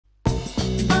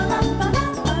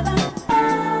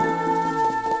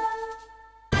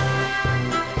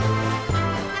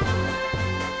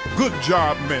Good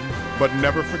job, men, but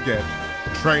never forget,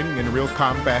 training and real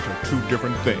combat are two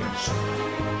different things.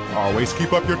 Always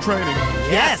keep up your training.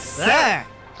 Yes, sir!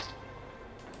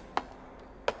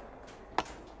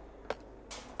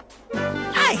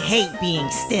 I hate being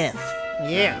stiff.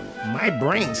 Yeah, my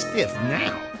brain's stiff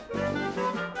now.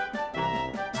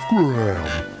 Scram.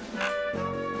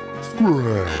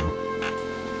 Scram.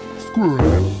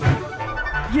 Scram.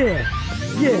 Yeah.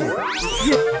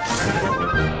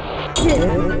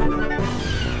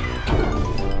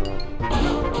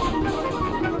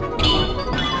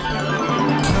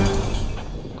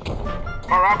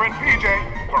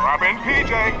 PaRappa and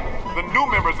PJ, the new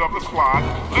members of the squad,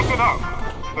 listen up.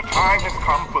 The time has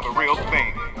come for the real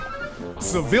thing.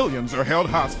 Civilians are held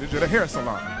hostage at a hair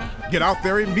salon. Get out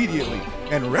there immediately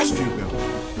and rescue them.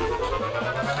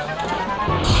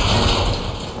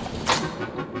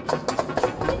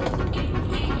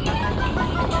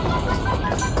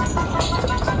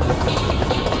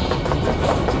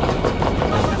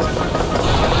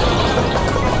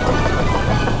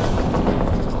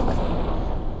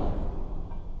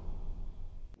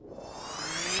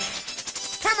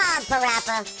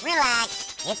 PaRappa,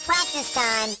 relax. It's practice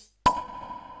time.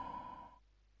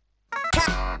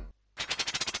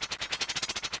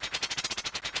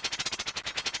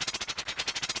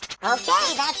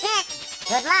 Okay, that's it.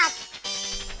 Good luck.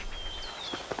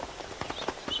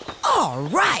 All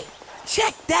right,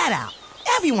 check that out.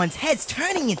 Everyone's head's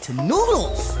turning into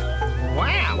noodles.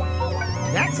 Wow,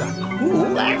 that's a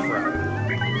cool afro.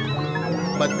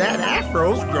 But that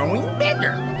afro's growing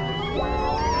bigger.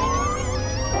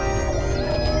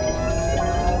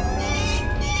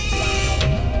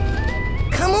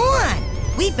 Come on,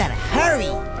 we better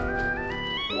hurry.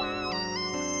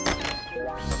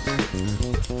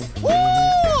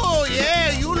 Oh,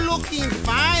 yeah, you looking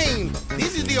fine.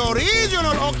 This is the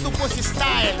original octopus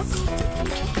style.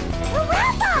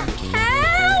 PaRappa!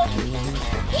 Help!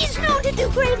 He's known to do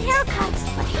great haircuts,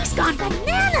 but he's gone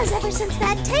bananas ever since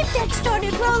that tape deck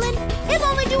started rolling. He'll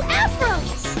only do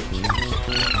afros.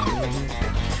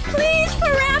 Please,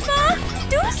 PaRappa,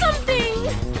 do something!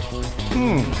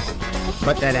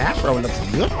 But that afro looks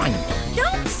good on you.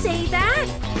 Don't say that!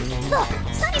 Look,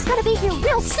 Sunny's gonna be here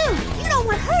real soon. You don't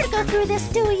want her to go through this,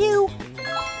 do you?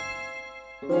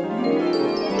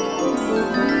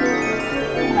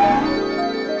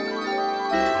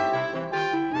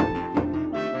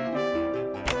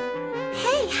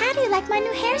 Hey, how do you like my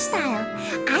new hairstyle?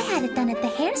 I had it done at the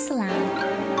hair salon.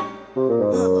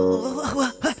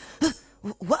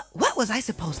 What was I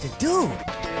supposed to do?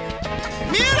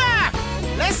 Mira!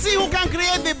 Let's see who can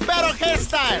create the better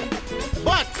hairstyle.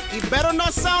 But it better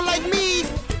not sound like me.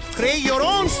 Create your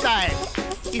own style.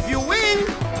 If you win,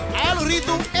 I'll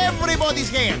redo everybody's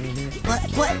hair.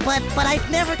 But I've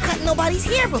never cut nobody's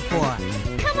hair before.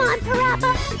 Come on,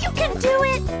 PaRappa, you can do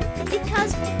it!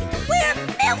 Because we're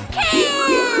milk cans!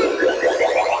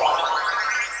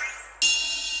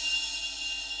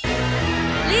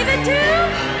 Leave it to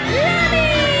Lemmy!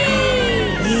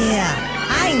 Yeah,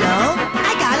 I know.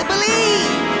 I gotta believe.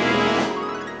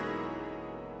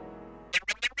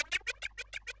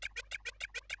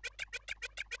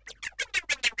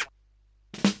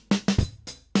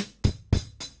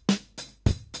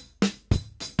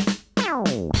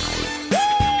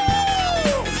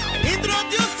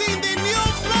 Introducing the new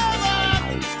flavor!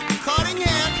 Cutting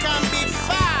hair can be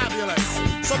fabulous.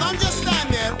 So don't just stand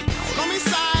there. Come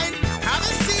inside, have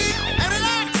a seat, and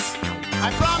relax.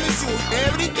 I promise you,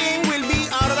 everything will be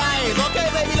alright. Okay,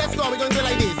 baby, let's go. We're going to do it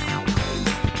like this.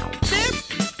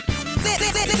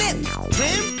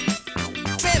 Trim.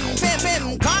 Trim. Trim.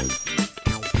 Cut.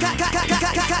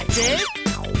 Cut. Shave.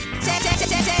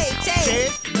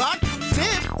 Shave. Cut.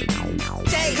 Trim.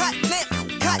 Shave.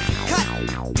 Cut.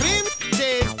 Trim.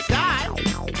 Shave. Dye.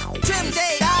 Trim.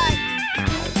 Shave. Dye.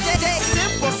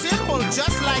 Simple.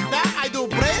 Just like that. I do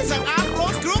braids and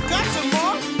afros, crew cuts and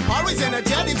more. Always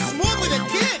energetic, smooth with a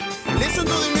kick. Listen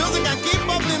to the music and keep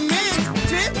up the mix.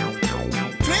 Tip.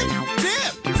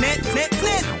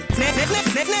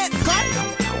 Snip. Cut.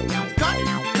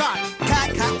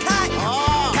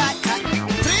 Oh. Cut.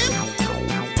 Trim.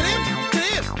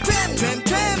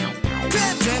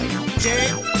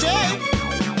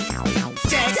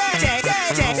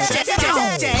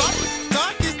 Shave.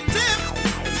 Cut this tip.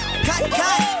 Cut.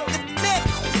 Snip.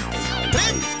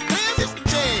 Trim this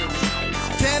shave.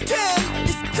 Trim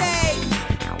this shave.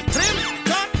 Trim.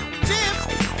 Cut. Tip.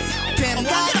 Trim.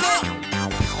 Cut.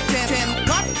 Trim.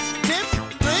 Cut. Tip.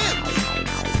 Trim.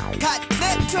 Cut.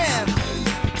 Trim.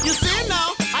 You see now,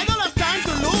 I don't have time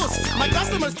to lose. My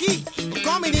customers keep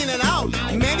coming in and out.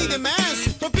 Many demands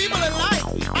for people alike.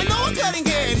 I know what cutting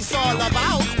hair is all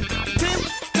about.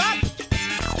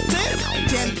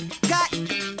 Tim cut,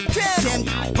 Tim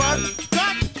Perm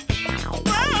cut.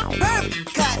 perm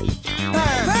cut,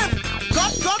 perm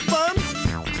Cut perm.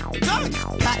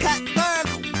 cut perm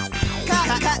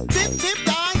cut Tip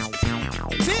dye.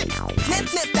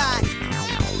 slip die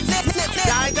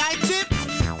Dye tip.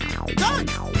 Cut.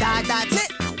 die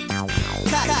slip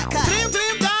cut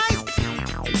Trim dye.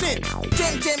 Tip.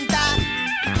 Tim die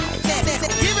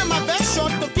Give him my best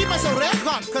shot to keep us a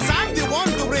record. Cause I'm the one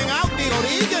to bring out the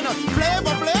original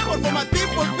flavor for my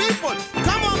people.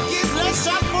 Come on kids, let's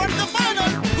shot for the final.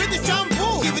 With the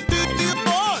shampoo, give it to you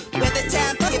all. with the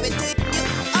champ give it to you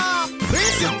all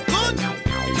Rinse it good,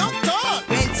 don't talk.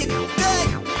 rinse it good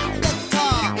look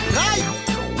tall Right,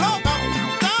 blow up,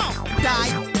 down.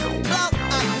 die blow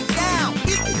up down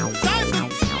It's time to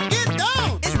get down.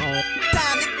 it's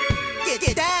time to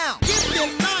get down Keep the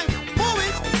line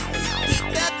moving. keep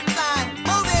the line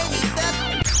moving keep the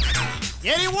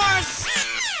Getting worse.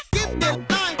 Keep the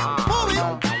line moving.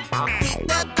 keep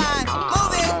the line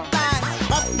moving line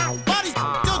My body's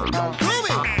just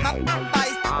moving. my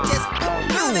body's just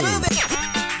moving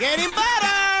Getting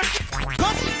better.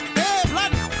 Cut, head,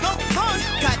 blood, no front.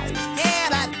 cut hair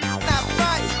like the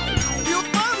front You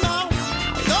are now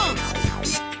done.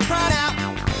 run out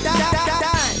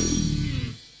done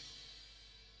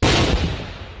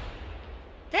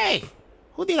Hey,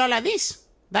 who did all of this?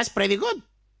 That's pretty good.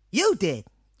 you did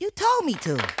you told me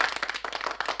to